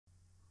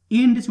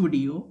In this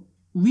video,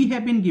 we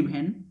have been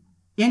given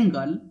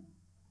angle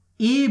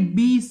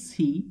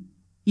ABC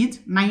is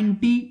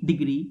 90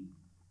 degree,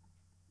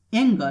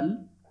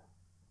 angle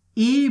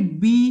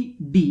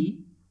ABD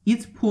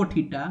is 4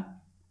 theta,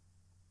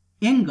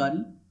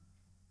 angle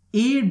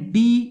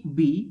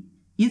ADB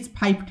is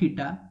 5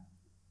 theta,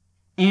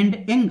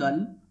 and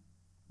angle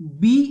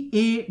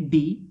BAD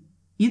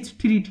is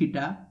 3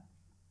 theta,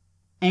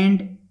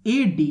 and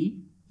AD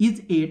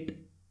is 8,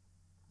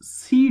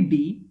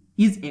 CD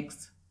is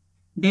x.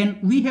 Then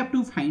we have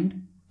to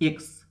find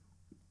x.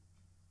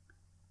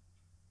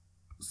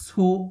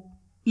 So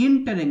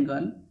in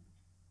triangle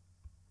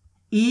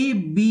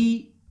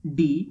ABD,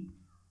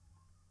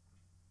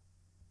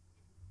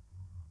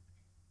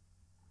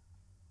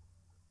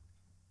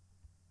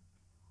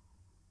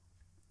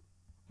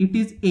 it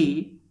is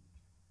A,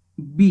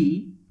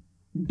 B,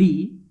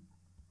 D.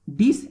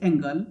 This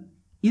angle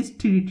is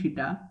 3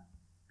 theta,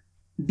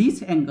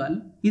 this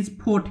angle is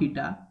 4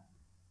 theta,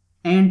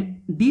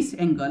 and this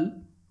angle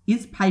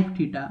is 5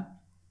 theta.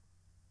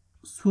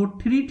 So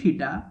 3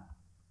 theta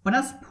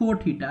plus 4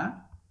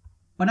 theta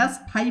plus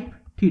 5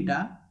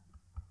 theta,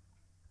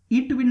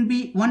 it will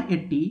be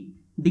 180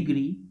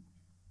 degree,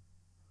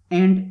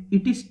 and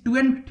it is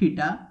 12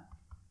 theta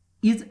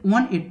is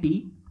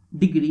 180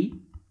 degree.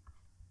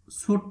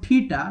 So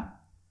theta,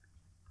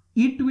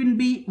 it will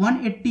be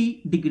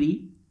 180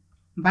 degree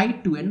by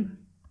 12,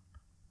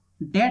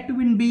 that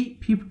will be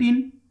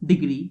 15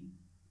 degree.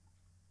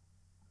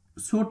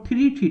 So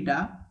 3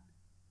 theta,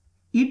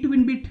 it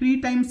will be 3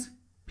 times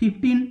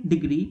 15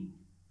 degree,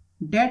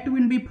 that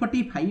will be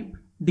 45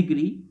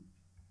 degree.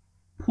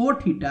 4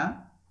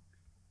 theta,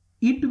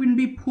 it will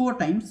be 4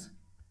 times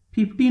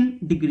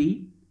 15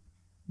 degree,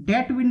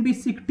 that will be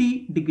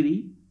 60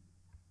 degree.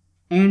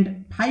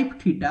 And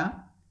 5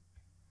 theta,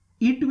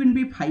 it will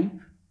be 5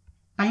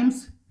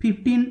 times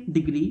 15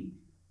 degree,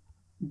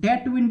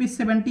 that will be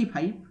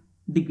 75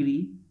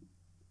 degree.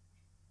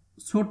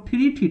 So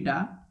 3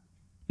 theta,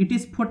 it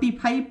is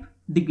 45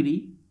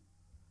 degree,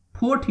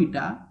 4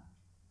 theta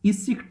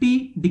is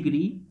 60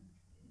 degree,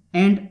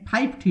 and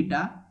 5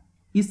 theta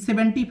is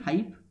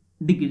 75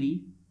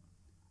 degree.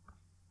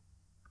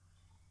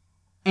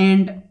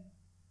 And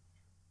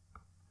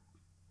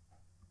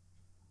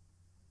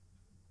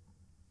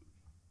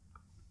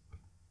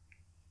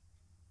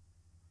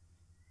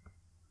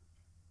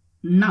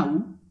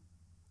now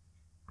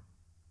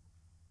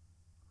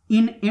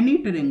in any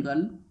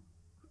triangle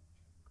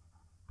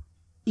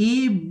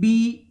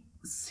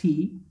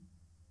ABC,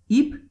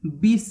 if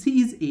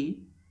BC is A,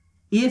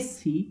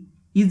 AC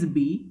is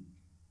B,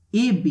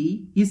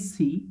 AB is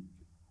C,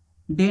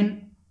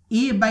 then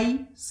A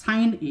by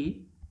sine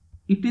A,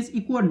 it is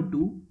equal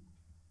to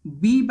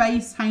B by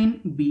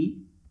sine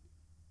B,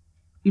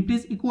 it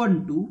is equal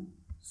to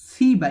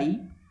C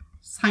by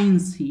sine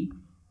C.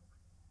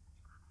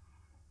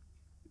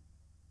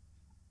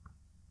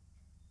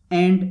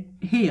 And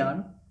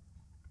here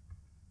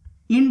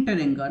in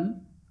triangle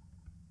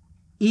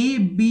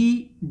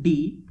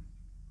ABD,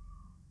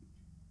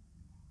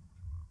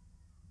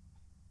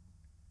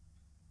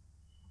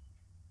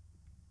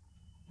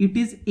 it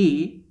is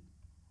A,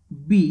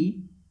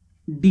 B,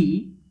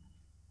 D.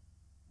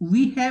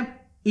 We have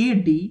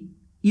AD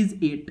is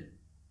 8,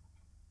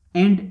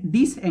 and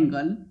this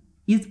angle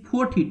is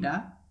 4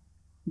 theta,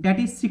 that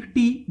is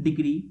 60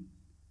 degree,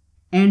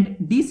 and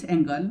this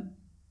angle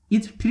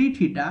is 3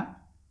 theta,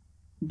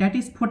 that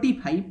is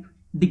 45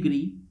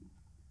 degree.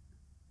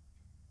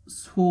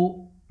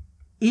 So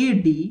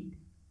AD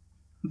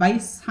by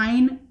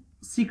sine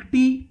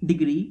 60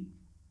 degree,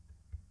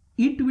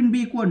 it will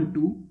be equal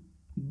to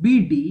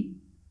BD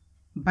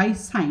by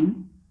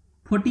sine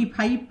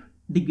 45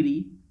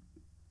 degree,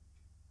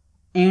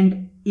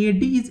 and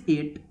AD is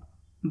 8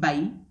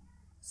 by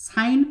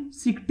sine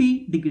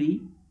 60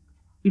 degree,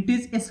 it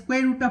is a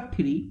square root of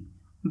 3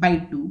 by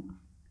 2,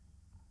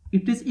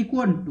 it is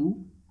equal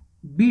to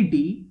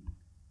BD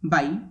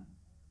by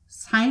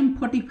sine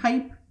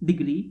 45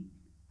 degree,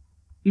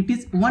 it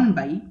is 1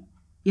 by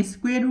a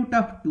square root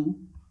of 2,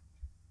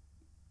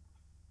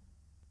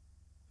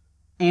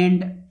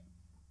 and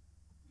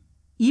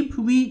if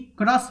we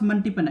cross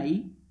multiply,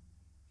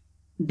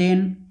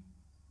 then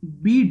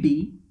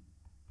BD,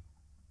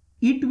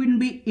 it will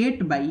be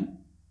 8 by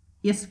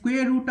a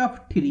square root of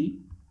 3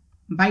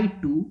 by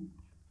 2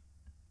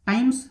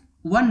 times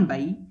 1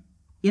 by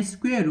a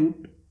square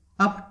root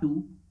of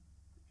 2,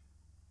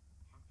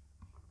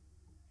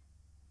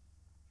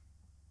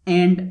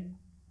 and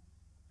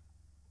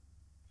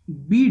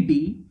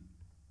BD,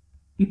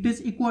 it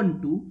is equal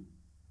to,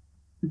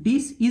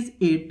 this is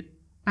 8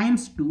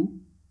 times 2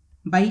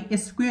 by a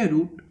square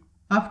root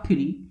of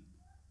 3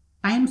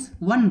 times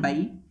 1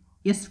 by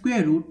a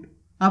square root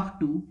of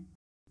 2,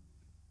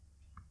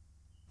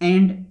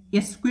 and a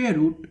square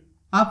root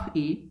of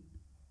A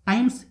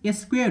times a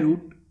square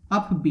root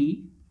of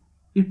B,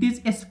 it is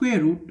a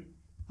square root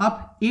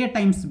of A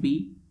times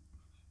B.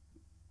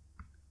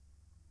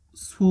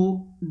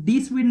 So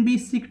this will be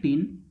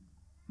 16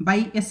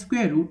 by a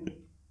square root,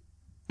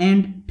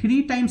 and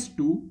 3 times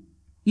 2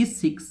 is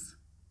 6.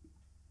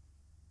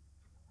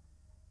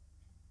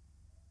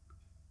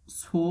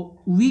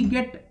 So we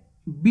get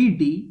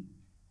BD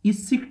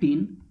is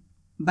 16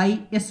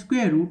 by a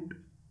square root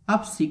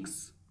of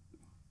 6,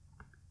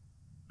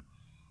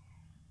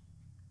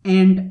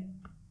 and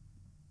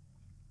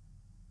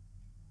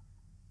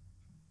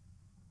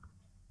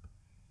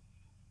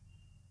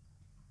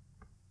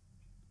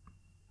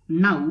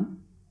now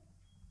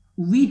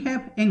we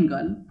have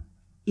angle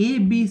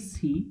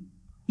ABC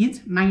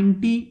is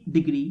 90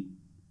 degree,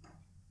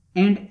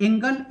 and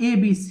angle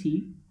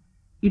ABC,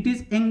 it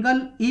is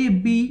angle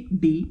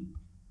ABD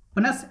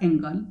plus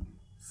angle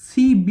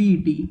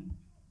CBD,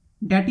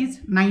 that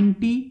is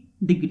 90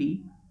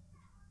 degree,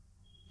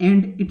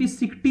 and it is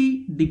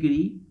 60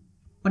 degree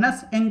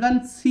plus angle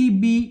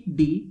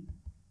CBD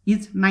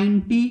is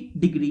 90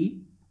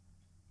 degree.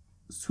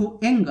 So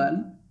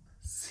angle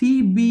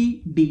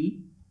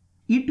CBD,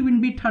 it will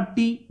be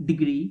 30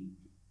 degree.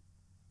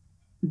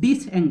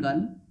 This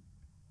angle,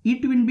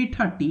 it will be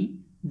 30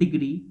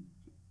 degree,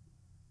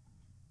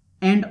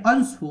 and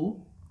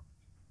also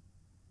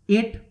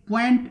at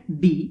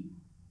point D,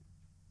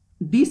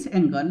 this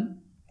angle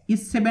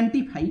is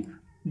 75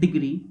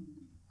 degree.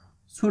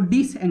 So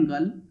this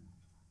angle,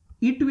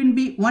 it will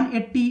be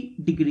 180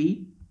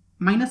 degree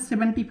minus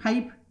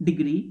 75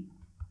 degree,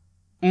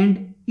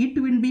 and it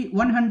will be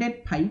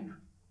 105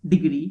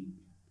 degree.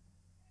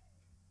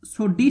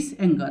 So this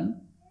angle,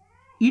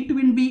 it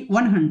will be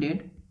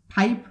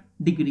 105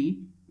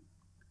 degree.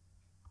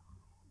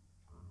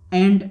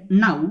 And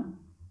now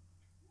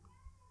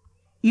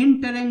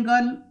in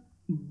triangle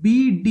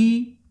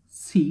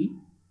BDC,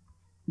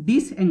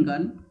 this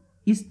angle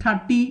is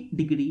 30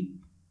 degree,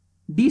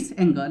 this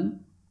angle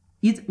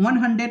is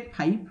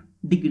 105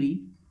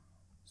 degree.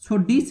 So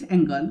this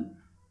angle,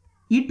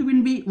 it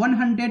will be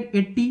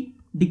 180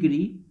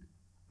 degree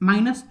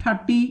minus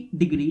 30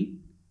 degree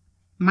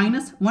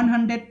minus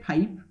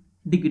 105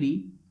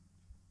 degree,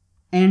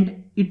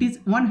 and it is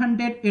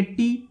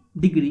 180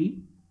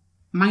 degree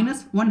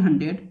minus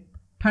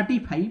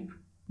 135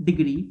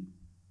 degree,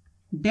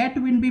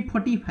 that will be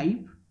 45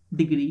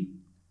 degree.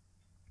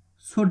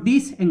 So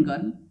this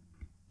angle,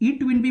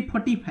 it will be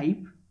 45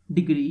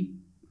 degree,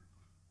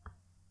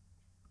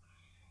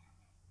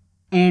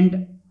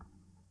 and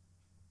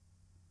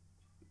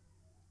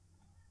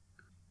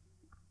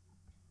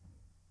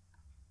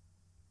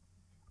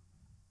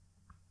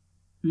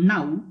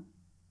now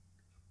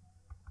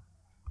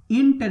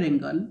in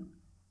triangle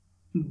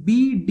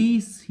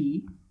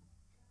BDC,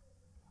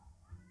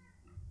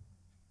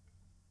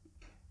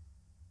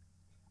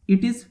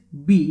 it is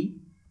B,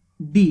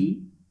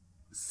 D,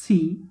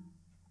 C,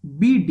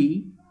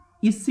 BD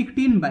is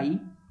 16 by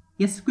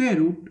a square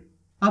root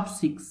of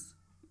 6.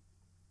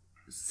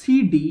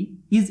 CD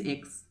is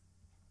X.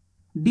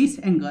 This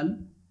angle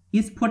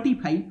is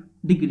 45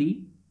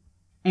 degree,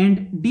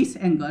 and this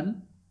angle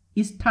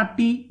is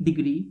 30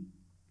 degree.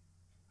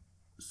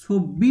 So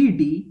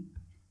BD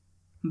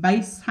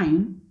by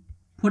sine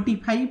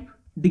 45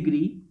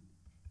 degree,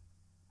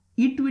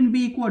 it will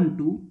be equal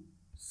to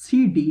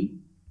CD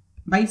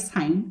by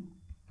sine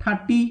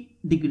 30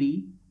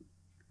 degree,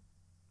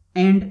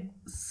 and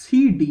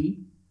CD,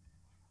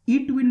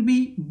 it will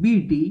be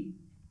BD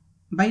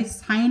by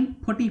sine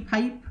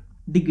 45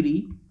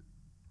 degree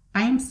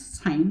times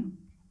sine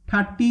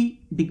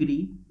 30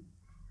 degree,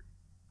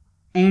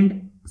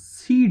 and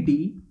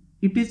CD,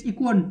 it is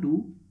equal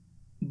to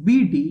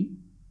BD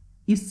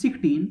is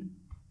 16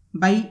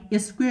 by a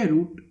square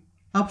root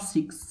of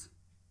 6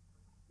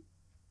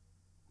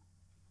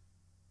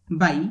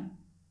 by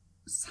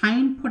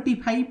sine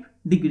 45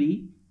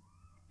 degree,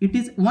 it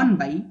is 1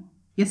 by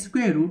a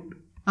square root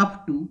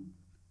of 2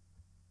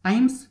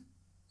 times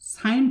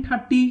sine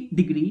 30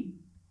 degree,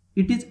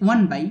 it is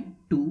 1 by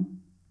 2.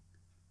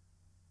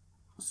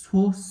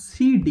 So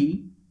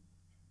CD,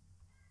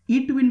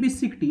 it will be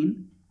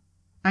 16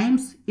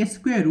 times a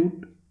square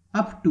root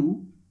of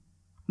 2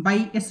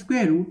 by a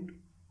square root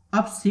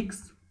of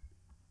 6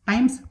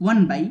 times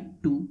 1 by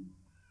 2,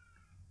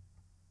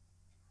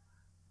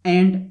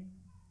 and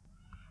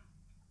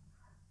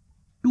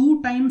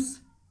 2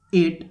 times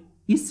 8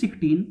 is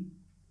 16,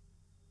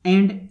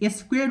 and a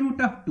square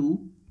root of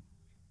 2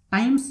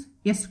 times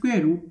a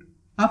square root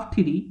of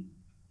 3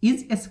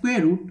 is a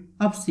square root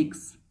of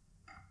 6.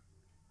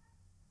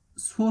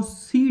 So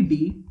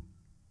CD,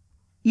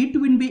 it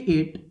will be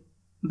 8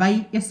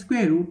 by a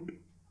square root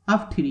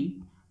of 3.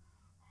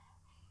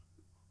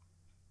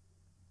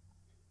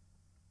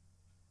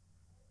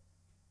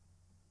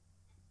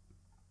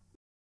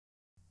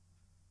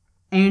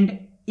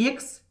 And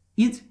X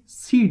is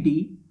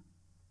CD,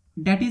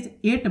 that is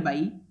 8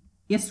 by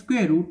a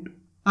square root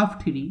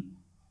of 3.